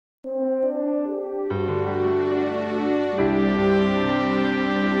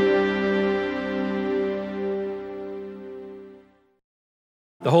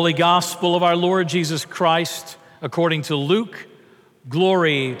Holy Gospel of our Lord Jesus Christ, according to Luke.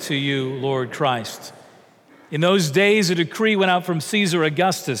 Glory to you, Lord Christ. In those days, a decree went out from Caesar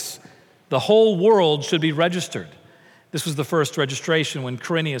Augustus. The whole world should be registered. This was the first registration when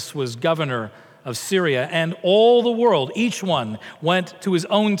Quirinius was governor of Syria, and all the world, each one, went to his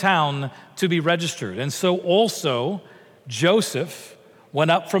own town to be registered. And so also Joseph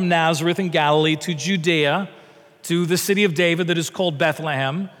went up from Nazareth in Galilee to Judea, to the city of David that is called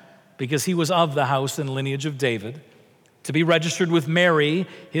Bethlehem, because he was of the house and lineage of David, to be registered with Mary,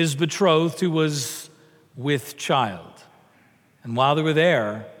 his betrothed, who was with child. And while they were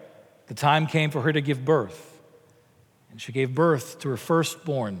there, the time came for her to give birth. And she gave birth to her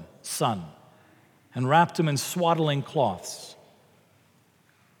firstborn son, and wrapped him in swaddling cloths,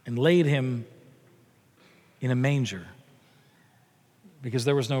 and laid him in a manger, because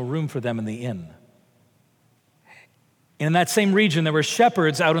there was no room for them in the inn. In that same region, there were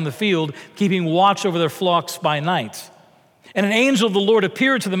shepherds out in the field, keeping watch over their flocks by night. And an angel of the Lord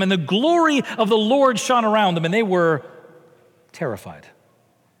appeared to them, and the glory of the Lord shone around them, and they were terrified.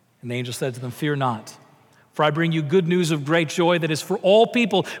 And the angel said to them, "Fear not, for I bring you good news of great joy that is for all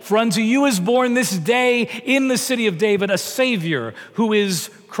people. For unto you is born this day in the city of David a Savior, who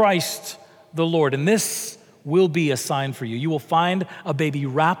is Christ the Lord. And this will be a sign for you. You will find a baby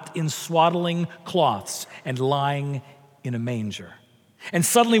wrapped in swaddling cloths and lying in a manger." And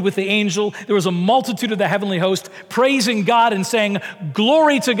suddenly with the angel, there was a multitude of the heavenly host praising God and saying,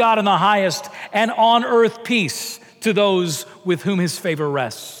 "Glory to God in the highest, and on earth peace to those with whom his favor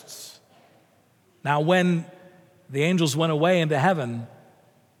rests." Now when the angels went away into heaven,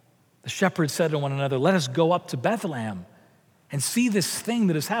 the shepherds said to one another, "Let us go up to Bethlehem and see this thing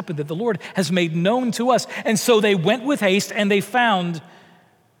that has happened, that the Lord has made known to us." And so they went with haste, and they found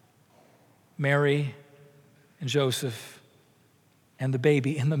Mary and Joseph and the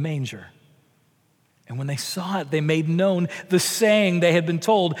baby in the manger. And when they saw it, they made known the saying they had been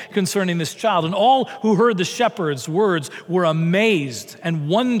told concerning this child. And all who heard the shepherds' words were amazed and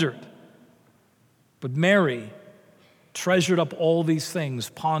wondered. But Mary treasured up all these things,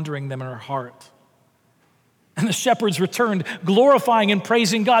 pondering them in her heart. And the shepherds returned, glorifying and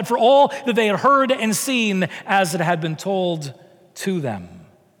praising God for all that they had heard and seen as it had been told to them.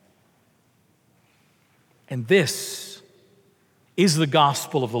 And this is the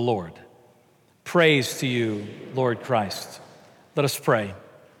gospel of the Lord. Praise to you, Lord Christ. Let us pray.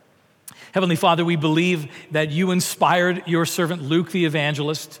 Heavenly Father, we believe that you inspired your servant Luke the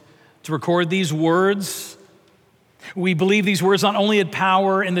evangelist to record these words. We believe these words not only had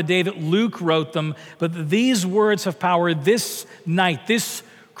power in the day that Luke wrote them, but that these words have power this night, this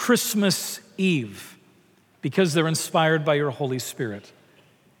Christmas Eve, because they're inspired by your Holy Spirit.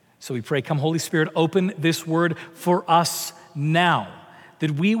 So we pray, come Holy Spirit, open this word for us now, that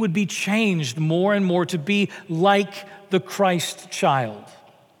we would be changed more and more to be like the Christ child.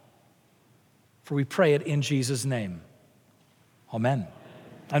 For we pray it in Jesus' name. Amen.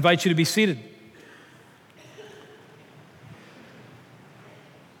 I invite you to be seated.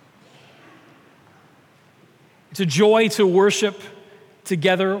 It's a joy to worship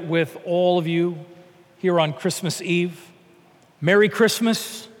together with all of you here on Christmas Eve. Merry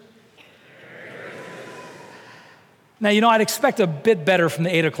Christmas. Now, I'd expect a bit better from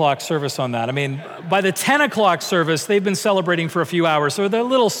the 8 o'clock service on that. I mean, by the 10 o'clock service, they've been celebrating for a few hours, so they're a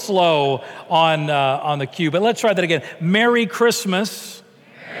little slow on the cue. But let's try that again. Merry Christmas.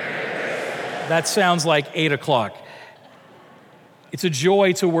 That sounds like 8 o'clock. It's a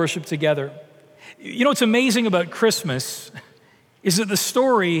joy to worship together. What's amazing about Christmas is that the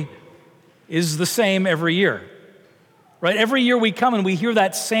story is the same every year, right? Every year we come and we hear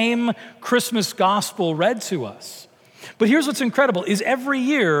that same Christmas gospel read to us. But here's what's incredible, is every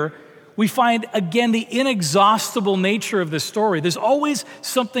year we find, again, the inexhaustible nature of this story. There's always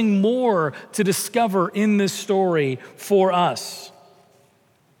something more to discover in this story for us.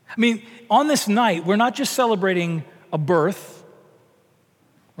 I mean, on this night, we're not just celebrating a birth,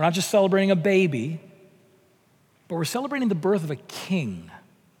 we're not just celebrating a baby, but we're celebrating the birth of a king.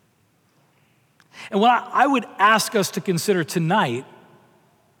 And what I would ask us to consider tonight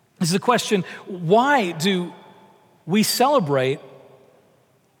is the question, why do we celebrate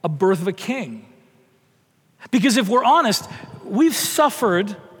a birth of a king? Because if we're honest, we've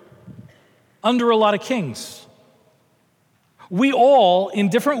suffered under a lot of kings. We all, in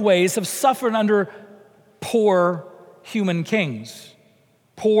different ways, have suffered under poor human kings,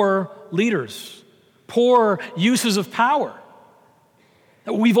 poor leaders, poor uses of power.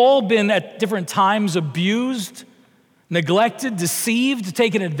 We've all been at different times abused, neglected, deceived,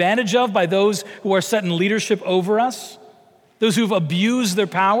 taken advantage of by those who are set in leadership over us. those who've abused their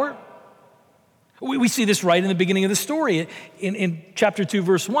power. We see this right in the beginning of the story in chapter 2,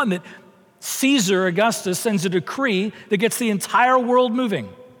 verse 1, that Caesar Augustus sends a decree that gets the entire world moving,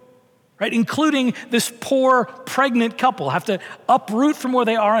 right? Including this poor pregnant couple have to uproot from where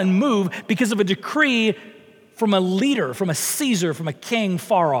they are and move because of a decree from a leader, from a Caesar, from a king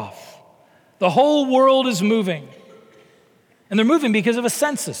far off. The whole world is moving. And they're moving because of a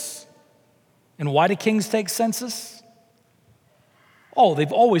census. And why do kings take census? Oh,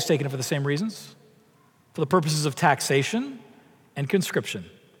 they've always taken it for the same reasons. For the purposes of taxation and conscription.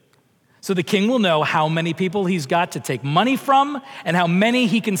 So the king will know how many people he's got to take money from and how many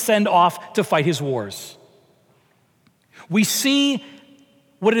he can send off to fight his wars. We see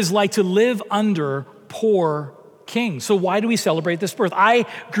what it is like to live under poor kings. So why do we celebrate this birth? I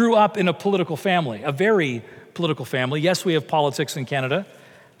grew up in a political family, a very political family. Yes, we have politics in Canada.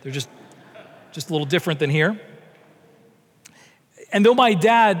 They're just a little different than here. And though my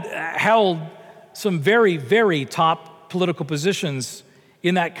dad held some very, very top political positions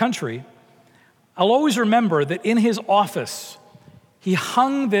in that country, I'll always remember that in his office, he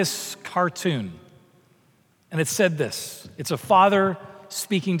hung this cartoon. And it said this. It's a father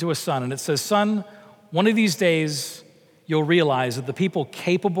speaking to a son. And it says, "Son, one of these days, you'll realize that the people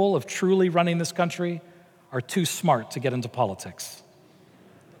capable of truly running this country are too smart to get into politics."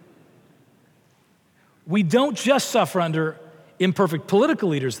 We don't just suffer under imperfect political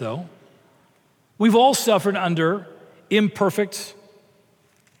leaders, though. We've all suffered under imperfect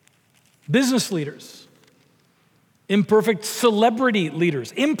business leaders, imperfect celebrity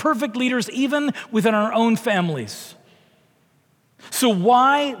leaders, imperfect leaders even within our own families. So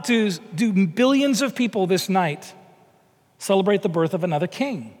why do billions of people this night celebrate the birth of another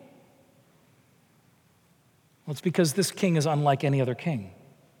king? Well, it's because this king is unlike any other king.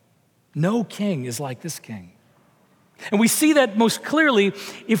 No king is like this king. And we see that most clearly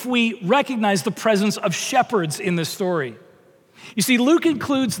if we recognize the presence of shepherds in this story. You see, Luke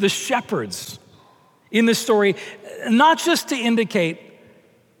includes the shepherds in this story, not just to indicate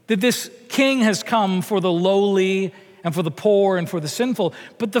that this king has come for the lowly and for the poor and for the sinful,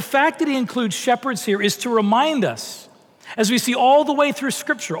 but the fact that he includes shepherds here is to remind us, as we see all the way through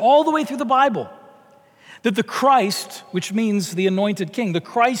Scripture, all the way through the Bible, that the Christ, which means the anointed king, the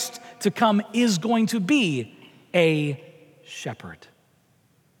Christ to come is going to be a shepherd.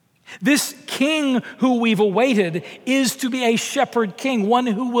 This king who we've awaited is to be a shepherd king, one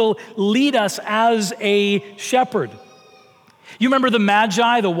who will lead us as a shepherd. You remember the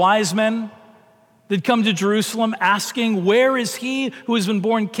Magi, the wise men that come to Jerusalem asking, "Where is he who has been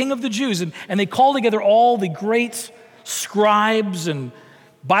born king of the Jews?" And they call together all the great scribes and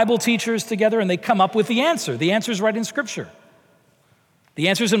Bible teachers together, and they come up with the answer. The answer is right in Scripture. The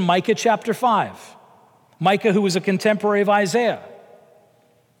answer is in Micah chapter 5. Micah, who was a contemporary of Isaiah.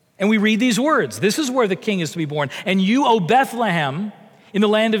 And we read these words. This is where the king is to be born. "And you, O Bethlehem, in the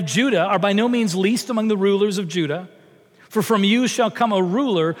land of Judah, are by no means least among the rulers of Judah. For from you shall come a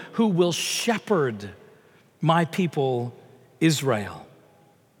ruler who will shepherd my people Israel."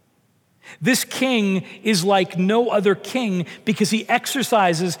 This king is like no other king because he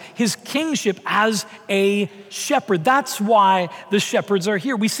exercises his kingship as a shepherd. That's why the shepherds are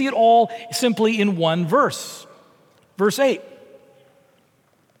here. We see it all simply in one verse. Verse 8.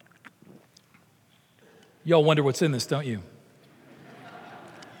 Y'all wonder what's in this, don't you?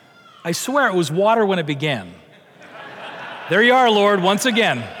 I swear it was water when it began. There you are, Lord, once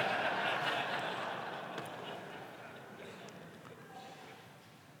again.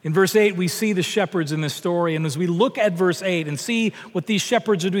 In verse 8, we see the shepherds in this story, and as we look at verse 8 and see what these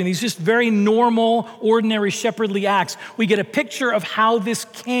shepherds are doing, these just very normal, ordinary shepherdly acts, we get a picture of how this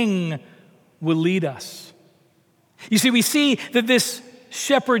king will lead us. You see, we see that this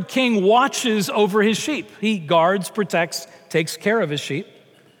shepherd king watches over his sheep. He guards, protects, takes care of his sheep.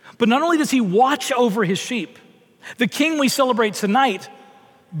 But not only does he watch over his sheep, the king we celebrate tonight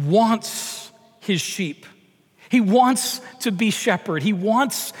wants his sheep. He wants to be shepherd. He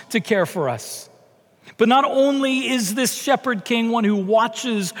wants to care for us. But not only is this shepherd king one who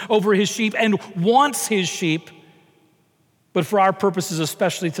watches over his sheep and wants his sheep, but for our purposes,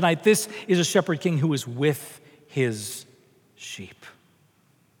 especially tonight, this is a shepherd king who is with his sheep.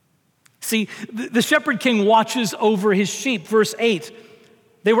 See, the shepherd king watches over his sheep. Verse 8,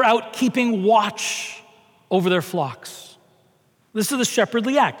 they were out keeping watch over their flocks. This is the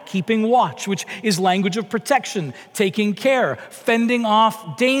shepherdly act, keeping watch, which is language of protection, taking care, fending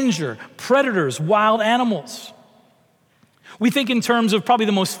off danger, predators, wild animals. We think in terms of probably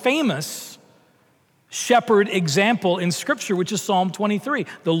the most famous shepherd example in Scripture, which is Psalm 23.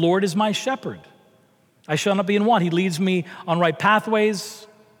 The Lord is my shepherd. I shall not be in want. He leads me on right pathways.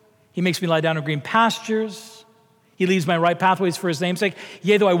 He makes me lie down in green pastures. He leads my right pathways for his name's sake.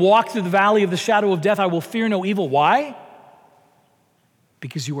 Yea, though I walk through the valley of the shadow of death, I will fear no evil. Why?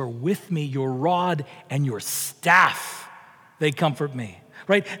 Because you are with me, your rod and your staff, they comfort me.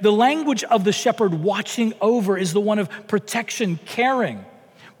 Right? The language of the shepherd watching over is the one of protection, caring.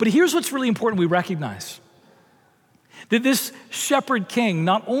 But here's what's really important we recognize. That this shepherd king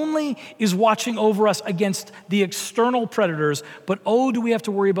not only is watching over us against the external predators, but do we have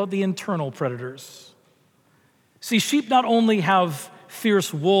to worry about the internal predators. See, sheep not only have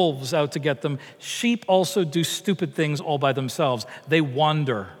fierce wolves out to get them, sheep also do stupid things all by themselves. They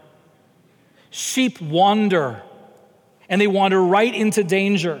wander. Sheep wander, and they wander right into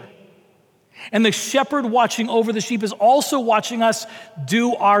danger. And the shepherd watching over the sheep is also watching us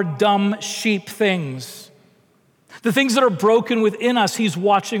do our dumb sheep things. The things that are broken within us, he's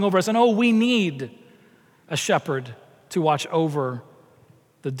watching over us. And we need a shepherd to watch over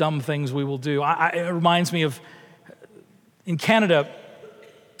the dumb things we will do. It reminds me of, in Canada,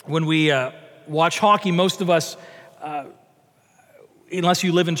 when we watch hockey, most of us, unless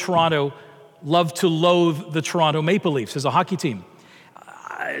you live in Toronto, love to loathe the Toronto Maple Leafs as a hockey team.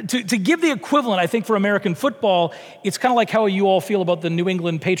 To give the equivalent, I think, for American football, it's kind of like how you all feel about the New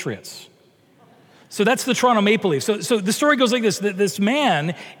England Patriots. So that's the Toronto Maple Leafs. So the story goes like this. This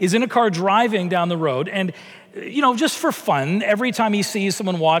man is in a car driving down the road, and just for fun, every time he sees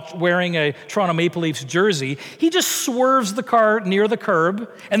someone wearing a Toronto Maple Leafs jersey, he just swerves the car near the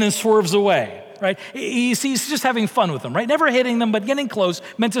curb and then swerves away, right? He's just having fun with them, right? Never hitting them, but getting close,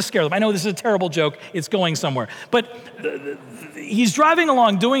 meant to scare them. I know this is a terrible joke. It's going somewhere. But he's driving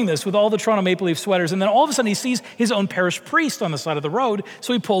along doing this with all the Toronto Maple Leaf sweaters, and then all of a sudden he sees his own parish priest on the side of the road,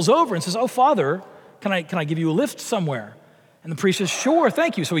 so he pulls over and says, Father, can I give you a lift somewhere? And the priest says, sure,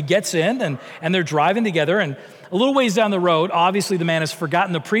 thank you. So he gets in, and they're driving together, and a little ways down the road, obviously the man has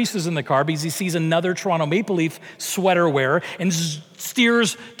forgotten the priest is in the car because he sees another Toronto Maple Leaf sweater wearer and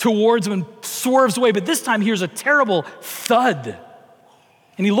steers towards him and swerves away. But this time he hears a terrible thud.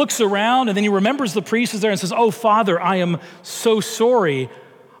 And he looks around, and then he remembers the priest is there and says, Father, I am so sorry.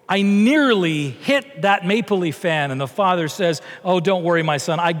 I nearly hit that Maple Leaf fan. And the father says, don't worry, my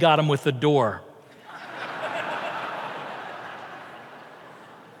son, I got him with the door.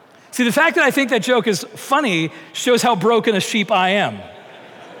 See, the fact that I think that joke is funny shows how broken a sheep I am.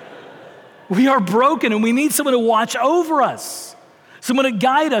 We are broken, and we need someone to watch over us, someone to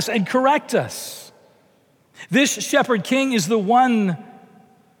guide us and correct us. This shepherd king is the one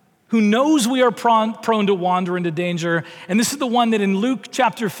who knows we are prone to wander into danger. And this is the one that in Luke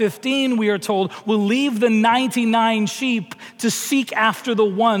chapter 15, we are told, will leave the 99 sheep to seek after the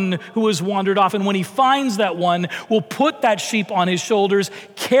one who has wandered off. And when he finds that one, will put that sheep on his shoulders,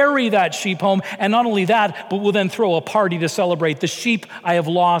 carry that sheep home, and not only that, but will then throw a party to celebrate. The sheep I have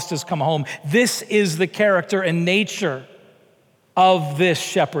lost has come home. This is the character and nature of this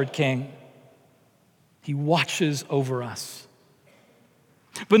shepherd king. He watches over us.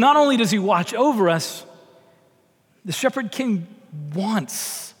 But not only does he watch over us, the shepherd king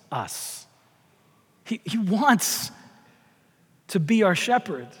wants us. He wants to be our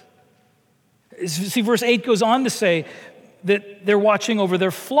shepherd. See, verse 8 goes on to say that they're watching over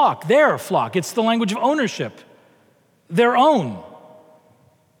their flock. It's the language of ownership. Their own.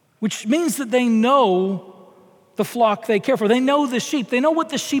 Which means that they know the flock they care for. They know the sheep. They know what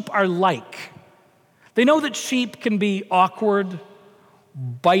the sheep are like. They know that sheep can be awkward,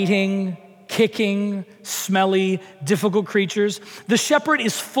 biting, kicking, smelly, difficult creatures. The shepherd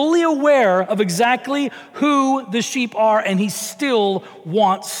is fully aware of exactly who the sheep are, and he still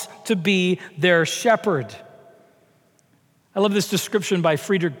wants to be their shepherd. I love this description by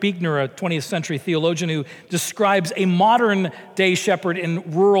Friedrich Buechner, a 20th century theologian who describes a modern day shepherd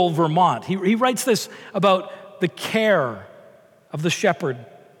in rural Vermont. He writes this about the care of the shepherd.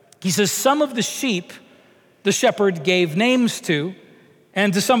 He says, some of the sheep the shepherd gave names to,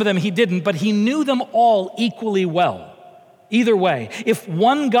 and to some of them he didn't, but he knew them all equally well. Either way, if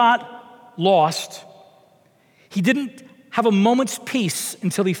one got lost, he didn't have a moment's peace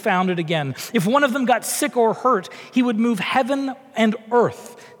until he found it again. If one of them got sick or hurt, he would move heaven and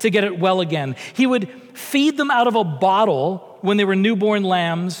earth to get it well again. He would feed them out of a bottle when they were newborn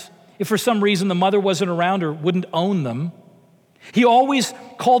lambs, if for some reason the mother wasn't around or wouldn't own them. He always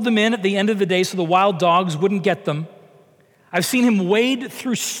called them in at the end of the day so the wild dogs wouldn't get them. I've seen him wade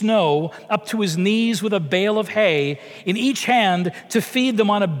through snow up to his knees with a bale of hay in each hand to feed them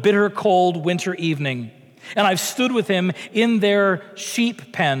on a bitter cold winter evening. And I've stood with him in their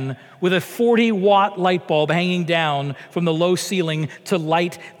sheep pen with a 40-watt light bulb hanging down from the low ceiling to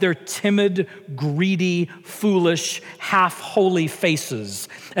light their timid, greedy, foolish, half-holy faces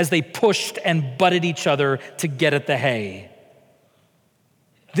as they pushed and butted each other to get at the hay.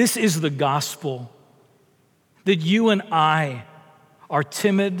 This is the gospel, that you and I are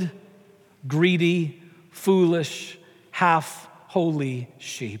timid, greedy, foolish, half-holy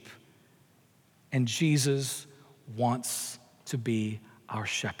sheep. And Jesus wants to be our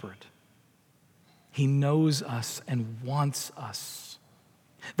shepherd. He knows us and wants us.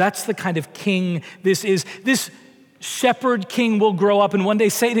 That's the kind of king this is. This shepherd king will grow up and one day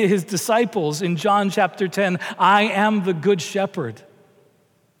say to his disciples in John chapter 10, I am the good shepherd.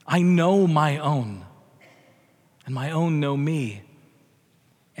 I know my own, and my own know me,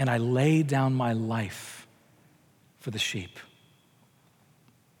 and I lay down my life for the sheep.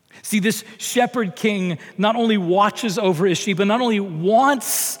 See, this shepherd king not only watches over his sheep and not only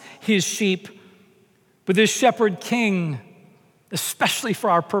wants his sheep, but this shepherd king, especially for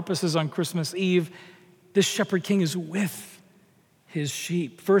our purposes on Christmas Eve, this shepherd king is with his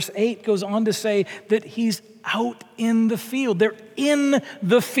sheep. Verse 8 goes on to say that he's out in the field. They're in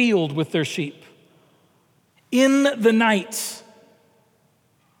the field with their sheep, in the night.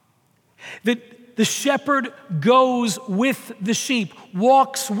 That the shepherd goes with the sheep,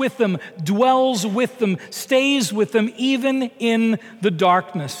 walks with them, dwells with them, stays with them, even in the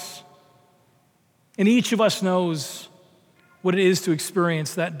darkness. And each of us knows what it is to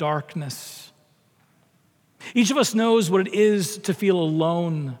experience that darkness. Each of us knows what it is to feel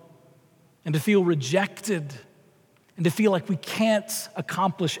alone and to feel rejected and to feel like we can't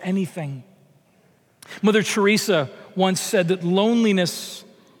accomplish anything. Mother Teresa once said that loneliness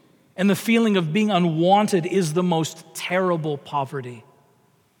and the feeling of being unwanted is the most terrible poverty.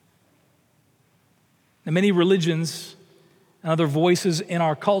 And many religions and other voices in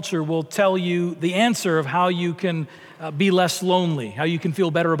our culture will tell you the answer of how you can be less lonely, how you can feel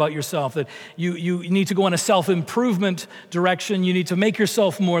better about yourself, that you need to go in a self-improvement direction, you need to make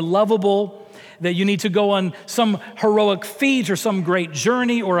yourself more lovable, that you need to go on some heroic feat or some great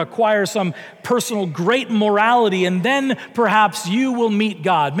journey or acquire some personal great morality, and then perhaps you will meet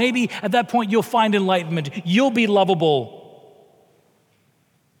God. Maybe at that point you'll find enlightenment. You'll be lovable.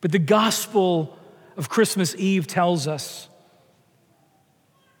 But the gospel of Christmas Eve tells us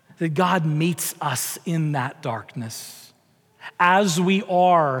that God meets us in that darkness, as we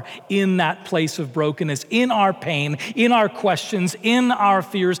are in that place of brokenness, in our pain, in our questions, in our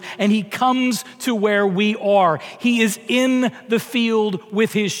fears, and he comes to where we are. He is in the field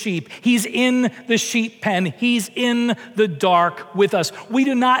with his sheep. He's in the sheep pen. He's in the dark with us. We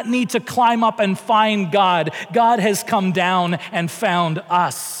do not need to climb up and find God. God has come down and found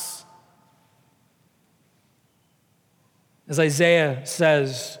us. As Isaiah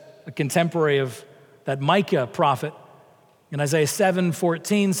says, a contemporary of that Micah prophet, in Isaiah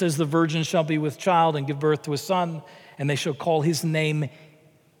 7:14 says, the virgin shall be with child and give birth to a son, and they shall call his name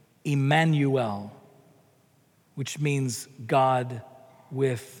Emmanuel, which means God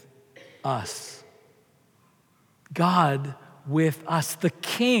with us. God with us, the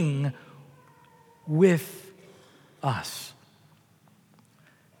King with us.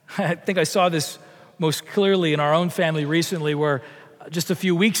 I think I saw this most clearly in our own family recently, where just a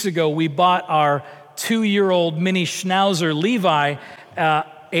few weeks ago we bought our 2-year-old mini schnauzer Levi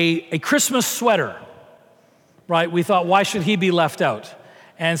a Christmas sweater, right? We thought, why should he be left out?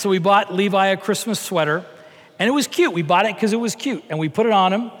 And so we bought Levi a Christmas sweater, and it was cute. We bought it because it was cute, and we put it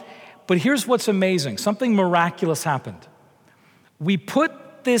on him. But here's what's amazing. Something miraculous happened. We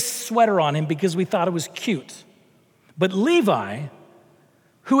put this sweater on him because we thought it was cute. But Levi,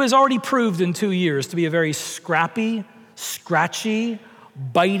 who has already proved in 2 years to be a very scrappy, scratchy,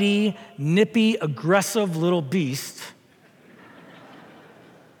 bitey, nippy, aggressive little beast,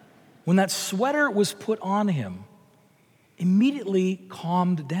 when that sweater was put on him, immediately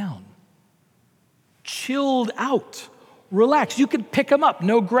calmed down, chilled out, relaxed. You could pick him up,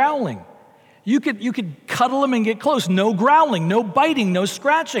 no growling. You could cuddle him and get close, no growling, no biting, no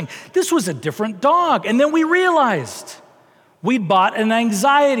scratching. This was a different dog. And then we realized we'd bought an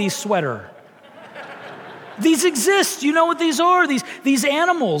anxiety sweater. These exist. You know what these are? These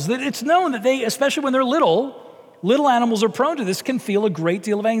animals, that it's known that they, especially when they're little animals are prone to this, can feel a great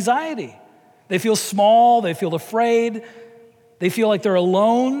deal of anxiety. They feel small, they feel afraid, they feel like they're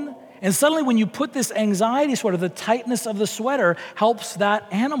alone. And suddenly when you put this anxiety sweater, the tightness of the sweater helps that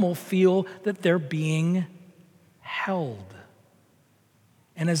animal feel that they're being held.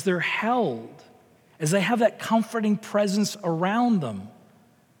 And as they're held, as they have that comforting presence around them,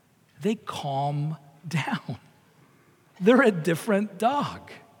 they calm down. They're a different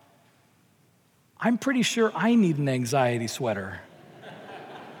dog. I'm pretty sure I need an anxiety sweater.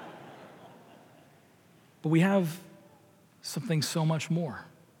 But we have something so much more.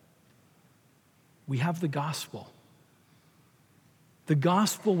 We have the gospel. The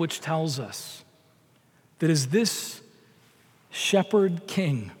gospel which tells us that as this shepherd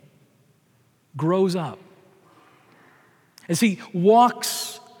king grows up, as he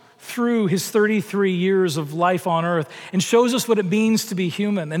walks through his 33 years of life on earth and shows us what it means to be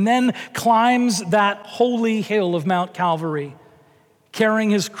human, and then climbs that holy hill of Mount Calvary, carrying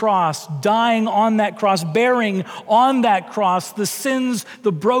his cross, dying on that cross, bearing on that cross the sins,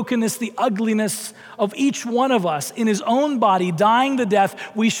 the brokenness, the ugliness of each one of us in his own body, dying the death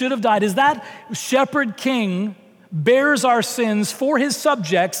we should have died. As that shepherd king bears our sins for his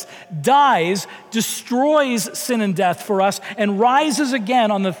subjects, dies, destroys sin and death for us, and rises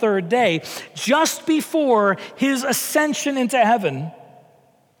again on the third day, just before his ascension into heaven,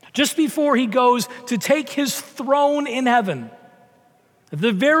 just before he goes to take his throne in heaven. At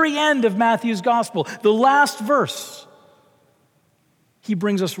the very end of Matthew's gospel, the last verse, he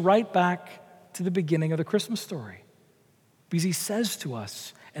brings us right back to the beginning of the Christmas story. Because he says to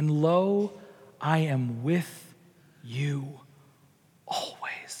us, "And lo, I am with you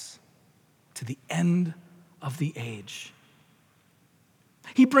always, to the end of the age."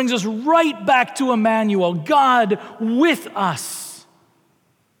 He brings us right back to Emmanuel, God with us,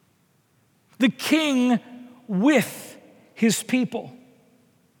 the King with his people.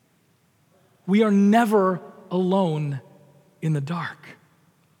 We are never alone in the dark.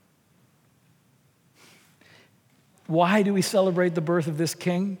 Why do we celebrate the birth of this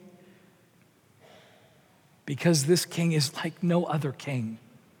king? Because this king is like no other king.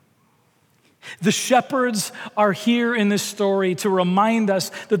 The shepherds are here in this story to remind us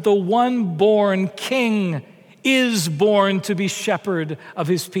that the one born king is born to be shepherd of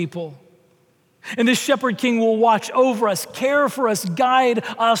his people. And this shepherd king will watch over us, care for us, guide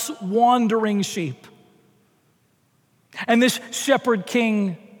us wandering sheep. And this shepherd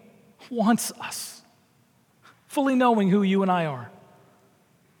king wants us, fully knowing who you and I are,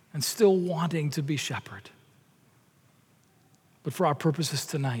 and still wanting to be shepherd. But for our purposes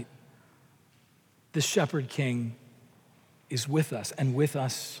tonight, this shepherd king is with us, and with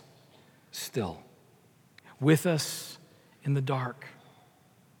us still. With us in the dark.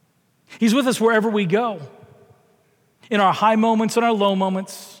 He's with us wherever we go, in our high moments and our low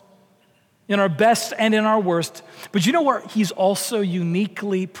moments, in our best and in our worst. But you know where he's also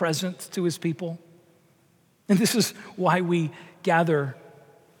uniquely present to his people? And this is why we gather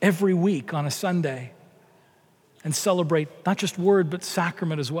every week on a Sunday and celebrate not just word, but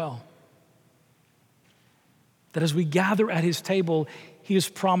sacrament as well. That as we gather at his table, he has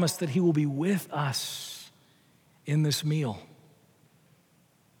promised that he will be with us in this meal.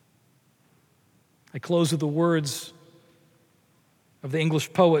 I close with the words of the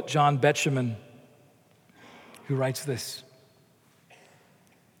English poet John Betjeman, who writes this: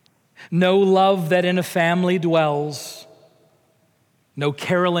 "No love that in a family dwells, no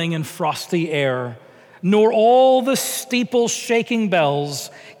caroling in frosty air, nor all the steeple-shaking bells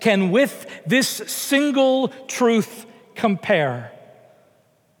can with this single truth compare,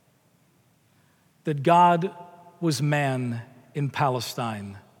 that God was man in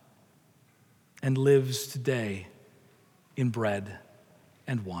Palestine and lives today in bread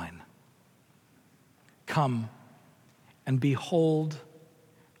and wine. Come and behold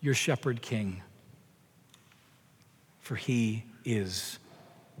your shepherd king, for he is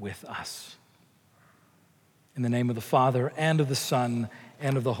with us." In the name of the Father, and of the Son,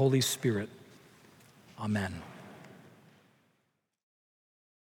 and of the Holy Spirit, amen.